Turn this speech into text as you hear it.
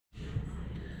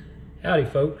Howdy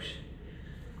folks,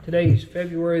 today's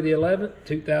February the 11th,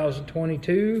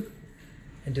 2022,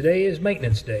 and today is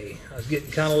maintenance day. I was getting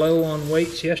kind of low on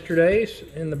weights yesterday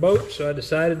in the boat, so I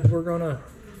decided we're going to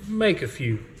make a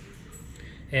few.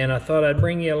 And I thought I'd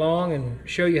bring you along and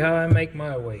show you how I make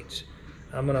my weights.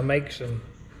 I'm going to make some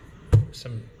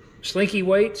slinky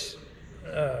weights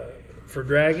for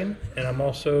dragging, and I'm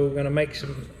also going to make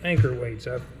some anchor weights.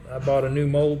 I bought a new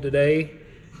mold today.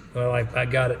 Well, I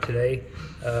got it today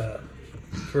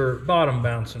for bottom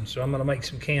bouncing, so I'm going to make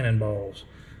some cannonballs.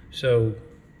 So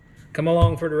come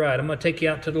along for the ride. I'm going to take you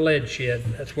out to the lead shed.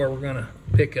 That's where we're going to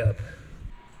pick up.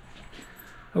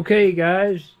 Okay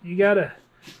guys, you got to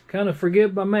kind of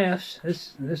forgive my mess.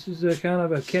 This is a kind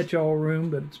of a catch-all room,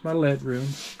 but it's my lead room.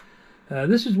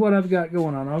 This is what I've got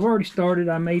going on. I've already started.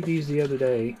 I made these the other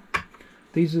day.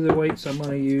 These are the weights I'm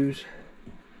going to use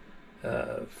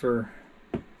for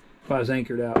if I was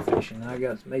anchored out fishing. I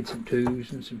made some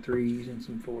 2s and some 3s and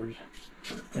some 4s.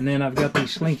 And then I've got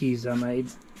these slinkies I made.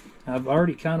 I've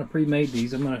already kind of pre-made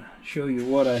these. I'm going to show you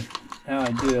how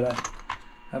I do it.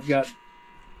 I've got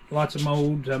lots of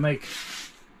molds. I make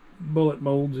bullet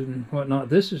molds and whatnot.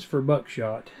 This is for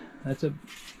buckshot. I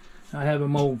have a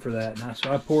mold for that.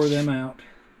 So I pour them out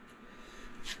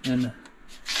and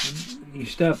you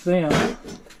stuff them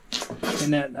in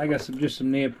that. I got just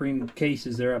some neoprene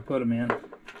cases there I put them in.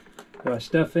 So I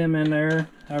stuff them in there,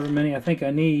 however many I think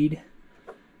I need,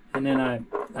 and then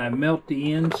I melt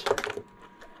the ends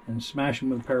and smash them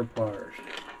with a pair of pliers.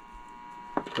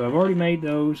 So I've already made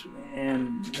those,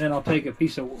 and then I'll take a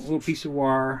little piece of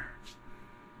wire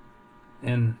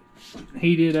and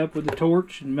heat it up with a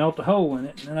torch and melt a hole in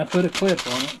it, and then I put a clip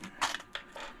on it,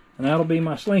 and that'll be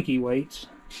my slinky weights.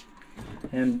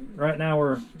 And right now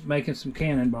we're making some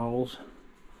cannonballs.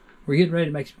 We're getting ready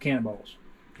to make some cannonballs.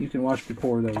 You can watch me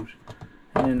pour those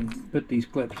and then put these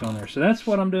clips on there. So that's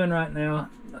what I'm doing right now.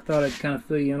 I thought I'd kind of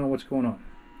fill you in on what's going on.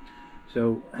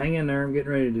 So hang in there. I'm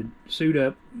getting ready to suit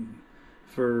up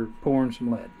for pouring some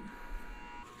lead.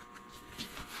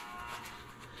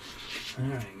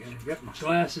 Alright, got my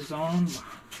glasses on,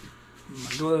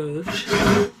 my gloves.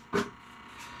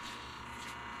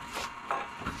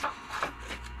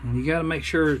 And you got to make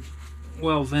sure it's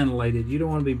well ventilated. You don't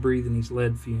want to be breathing these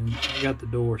lead fumes. I got the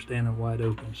door standing wide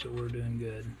open, so we're doing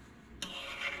good.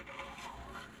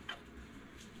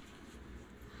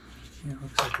 Yeah,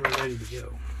 looks like we're ready to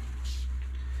go.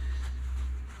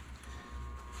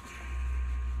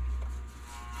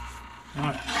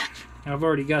 Alright, I've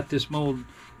already got this mold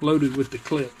loaded with the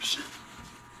clips.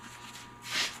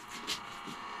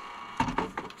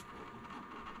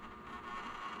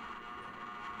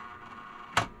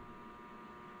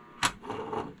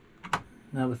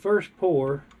 Now the first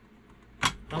pour,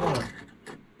 I'm going to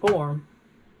pour them.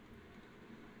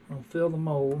 I'll fill the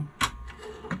mold.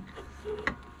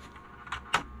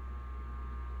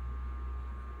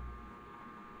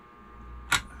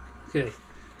 Okay,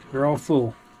 they're all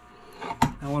full.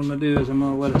 Now what I'm going to do is I'm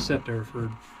going to let it sit there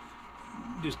for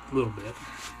just a little bit.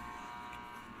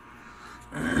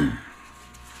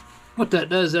 What that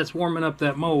does, that's warming up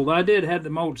that mold. I did have the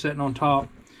mold sitting on top,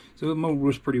 so the mold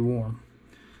was pretty warm.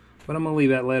 But I'm going to leave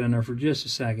that lead in there for just a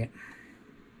second.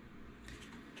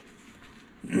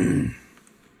 And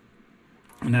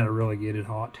that'll really get it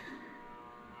hot.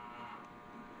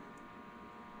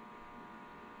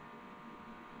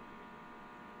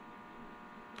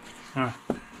 Alright.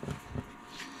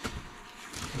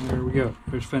 There we go.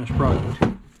 There's finished product.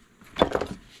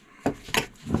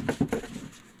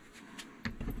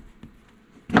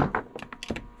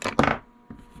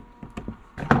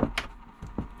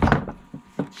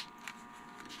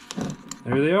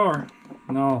 There they are.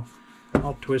 And I'll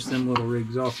twist them little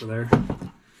rigs off of there.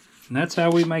 And that's how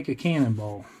we make a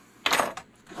cannonball. I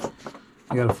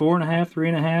got a 4.5,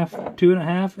 3.5,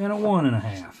 2.5, and a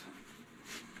 1.5.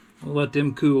 We'll let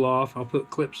them cool off. I'll put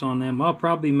clips on them. I'll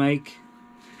probably make,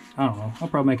 I don't know, I'll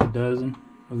probably make a dozen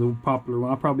of the popular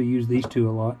one. I'll probably use these two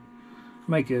a lot.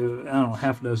 Make I don't know,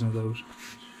 half a dozen of those.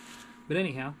 But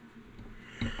anyhow,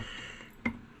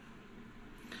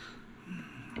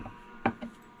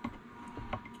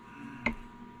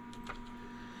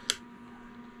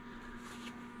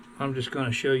 I'm just going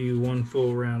to show you one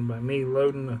full round by me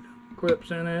loading the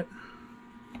clips in it.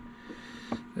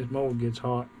 This mold gets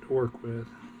hot to work with.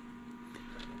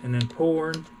 And then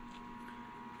pouring.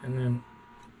 And then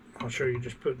I'll show you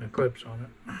just putting the clips on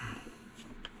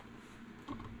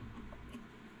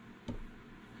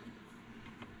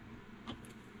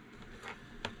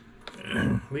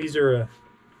it. These are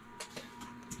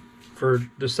for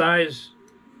the size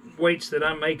weights that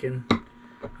I'm making.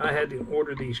 I had to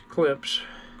order these clips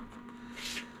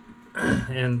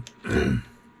And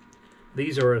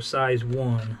these are a size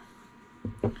 1.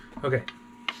 Okay.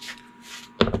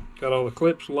 Got all the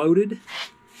clips loaded.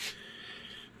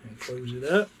 And close it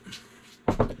up.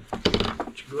 Put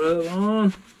your glove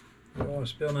on. You don't want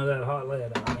to spill none of that hot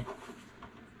lead on you.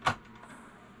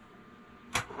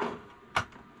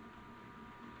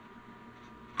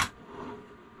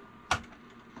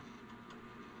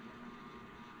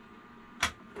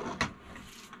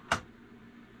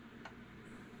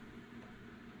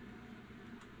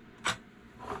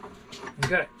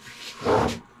 Okay.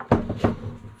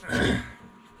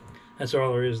 That's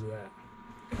all there is to that.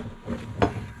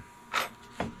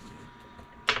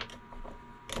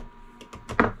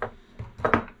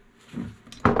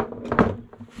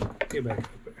 Get back up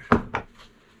there.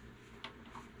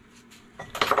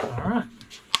 Alright.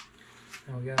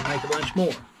 Now we gotta make a bunch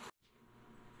more.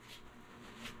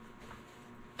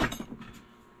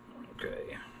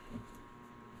 Okay.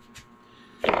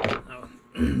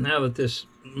 Now that this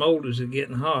mold is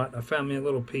getting hot, I found me a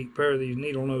little pair of these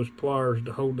needle nose pliers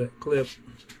to hold that clip.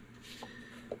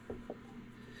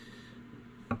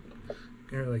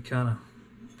 Really kind of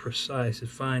precise and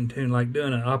fine-tuned, like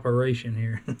doing an operation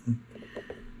here.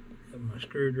 My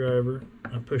screwdriver,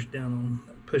 I push down on,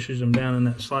 pushes them down in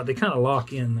that slot. They kind of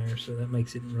lock in there, so that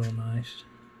makes it real nice.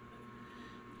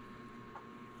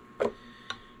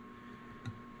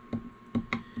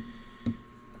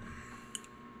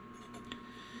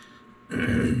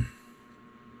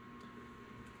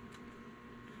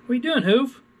 What are you doing,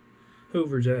 Hoove?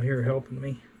 Hoover's out here helping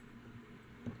me.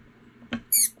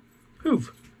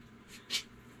 Hoove.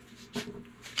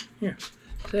 Here,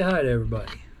 say hi to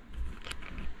everybody.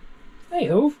 Hey,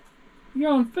 Hoove.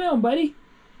 You're on film, buddy.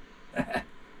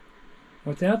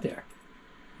 What's out there?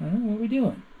 What are we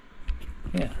doing?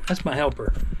 Yeah, that's my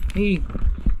helper. He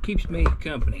keeps me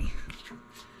company.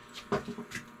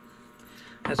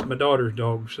 That's my daughter's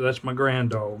dog, so that's my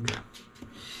grand dog.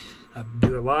 I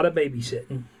do a lot of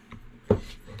babysitting.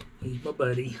 He's my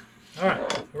buddy.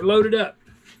 Alright, we're loaded up.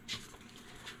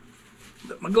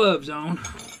 Put my gloves on.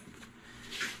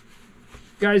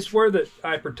 Guys, wear the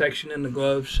eye protection in the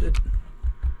gloves.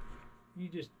 You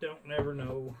just don't never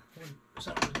know when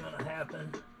something's going to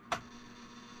happen.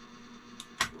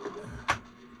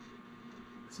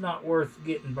 It's not worth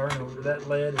getting burned over. That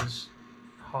lead is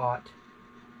hot.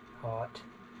 Hot.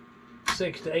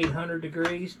 600 to 800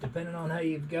 degrees, depending on how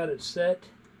you've got it set.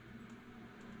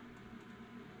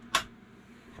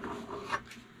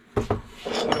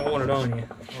 You don't want it on you,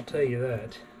 I'll tell you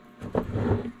that.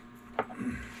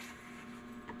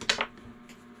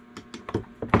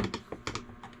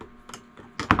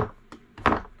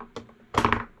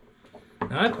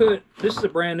 Now this is a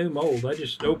brand new mold. I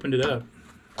just opened it up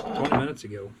 20 minutes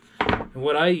ago. And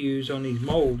what I use on these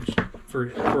molds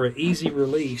for an easy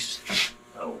release,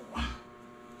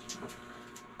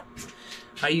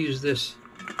 I use this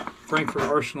Frankfurt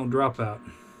Arsenal Dropout.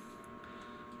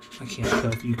 I can't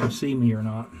tell if you can see me or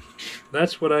not.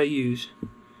 That's what I use.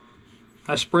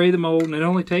 I spray the mold and it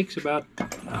only takes about,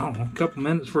 I don't know, a couple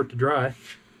minutes for it to dry.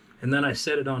 And then I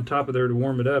set it on top of there to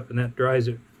warm it up and that dries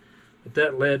it. But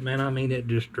that lead, man, I mean, it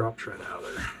just drops right out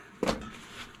of there.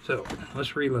 So,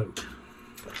 let's reload.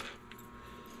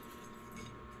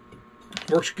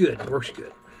 Works good, works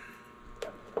good.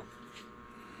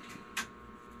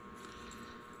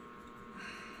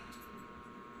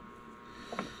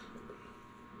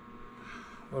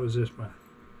 What is this, my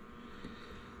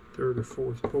third or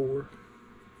fourth pour?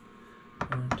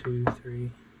 1, 2,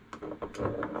 3,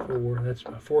 4. That's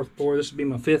my fourth pour. This will be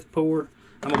my fifth pour.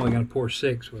 I'm only going to pour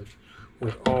 6 with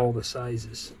all the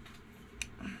sizes.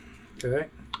 Okay,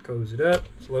 close it up.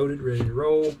 It's loaded, ready to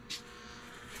roll.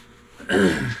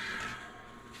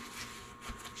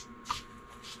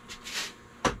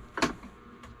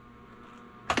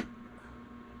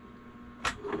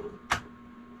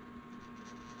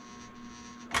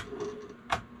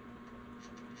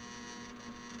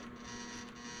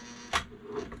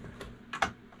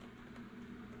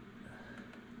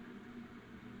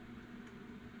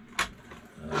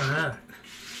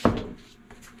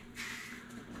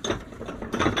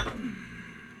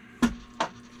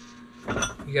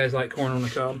 You guys like corn on the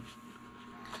cob?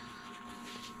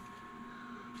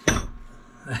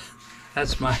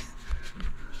 That's my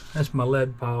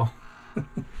lead pile.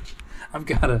 I've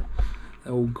got an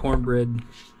old cornbread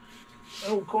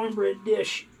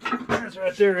dish. That's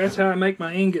right there. That's how I make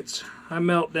my ingots. I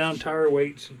melt down tire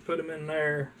weights and put them in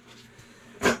there.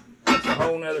 That's a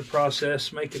whole nother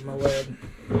process making my lead.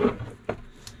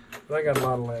 But I got a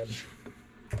lot of lead.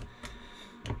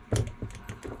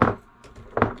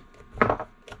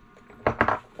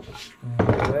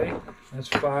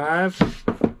 That's 5.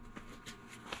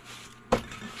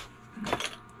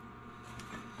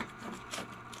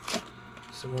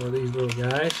 Some more of these little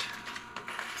guys.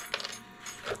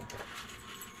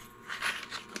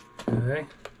 Okay.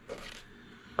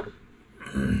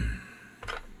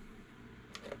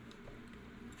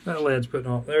 That lead's putting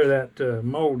off, that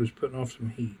mold is putting off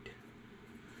some heat.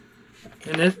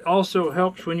 And it also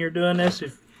helps when you're doing this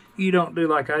if you don't do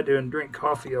like I do and drink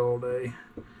coffee all day.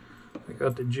 I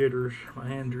got the jitters, my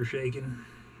hands are shaking.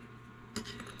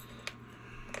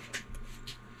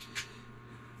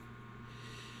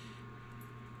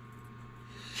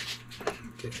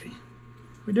 Okay.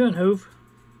 We doing, Hoof?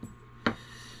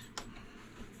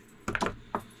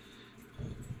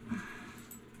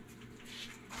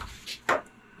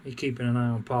 He's keeping an eye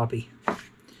on Poppy.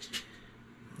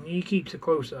 He keeps a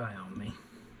close eye on me.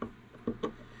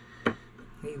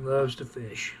 He loves to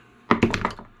fish.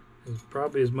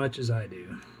 Probably as much as I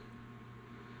do.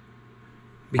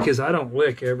 Because I don't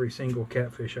lick every single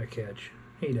catfish I catch.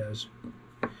 He does.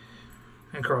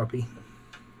 And crappie.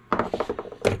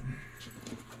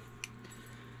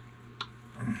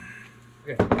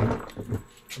 Okay.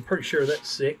 I'm pretty sure that's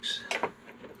 6.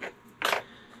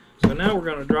 So now we're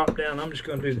going to drop down. I'm just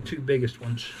going to do the 2 biggest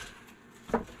ones.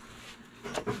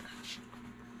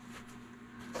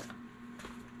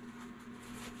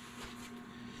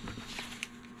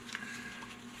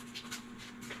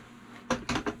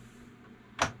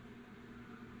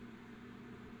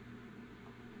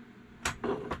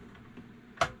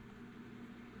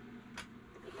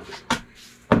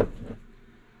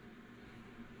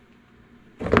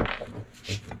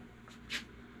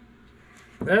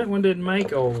 That one didn't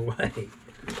make all the way.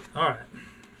 Alright.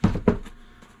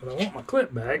 But I want my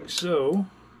clip back, so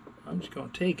I'm just going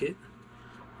to take it,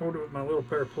 hold it with my little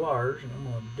pair of pliers, and I'm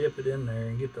going to dip it in there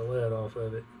and get the lead off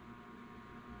of it.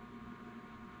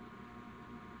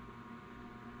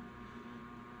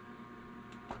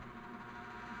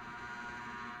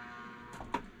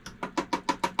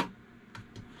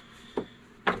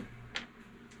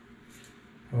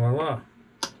 Voila.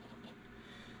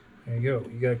 There you go.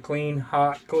 You got a clean,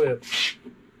 hot clip.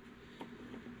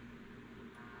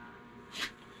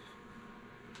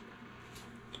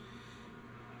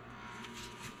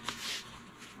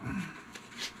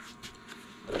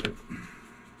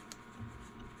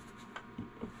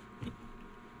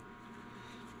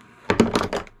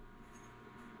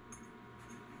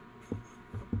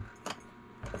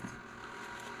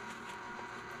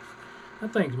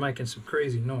 That thing's making some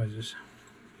crazy noises.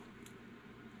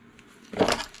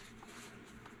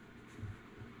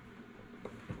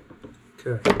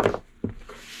 Okay,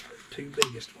 2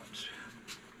 biggest ones.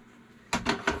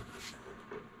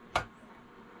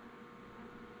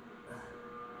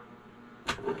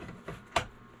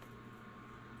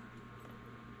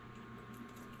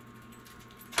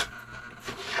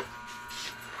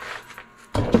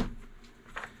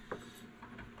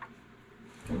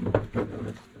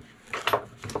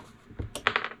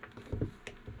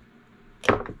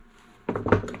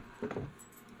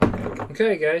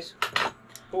 Okay, guys.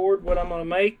 Poured what I'm going to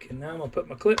make, and now I'm going to put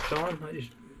my clips on. I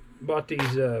just bought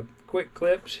these quick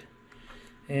clips,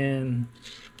 and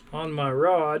on my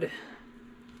rod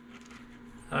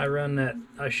I run that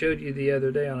I showed you the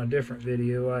other day on a different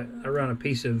video. I run a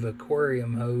piece of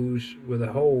aquarium hose with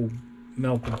a hole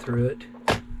melted through it,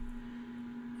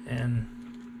 and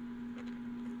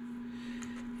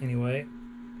anyway,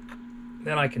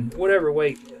 then I can whatever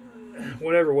weight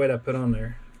I put on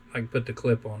there, I can put the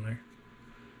clip on there.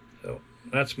 So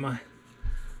that's my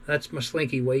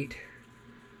slinky weight.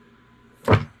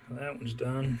 That one's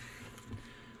done.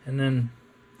 And then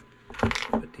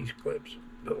put these clips,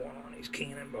 put one on these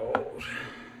cannonballs.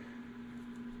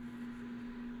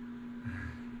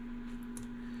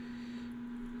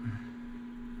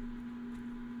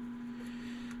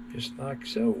 Just like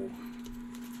so.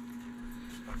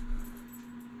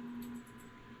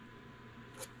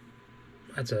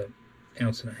 That's an 1.5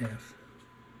 ounces.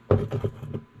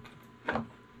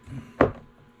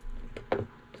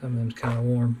 Some of them's kind of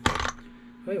warm.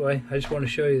 Anyway, I just want to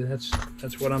show you that's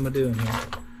what I'm doing here.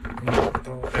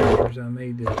 All extras I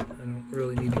made that I don't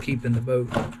really need to keep in the boat.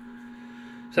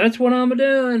 So that's what I'm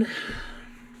doing.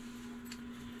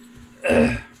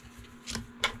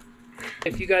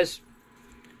 If you guys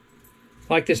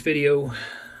like this video,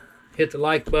 hit the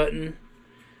like button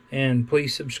and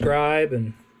please subscribe,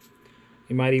 and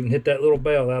you might even hit that little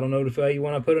bell. That'll notify you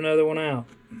when I put another one out.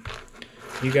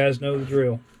 You guys know the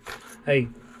drill. Hey,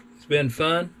 it's been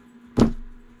fun.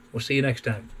 We'll see you next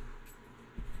time.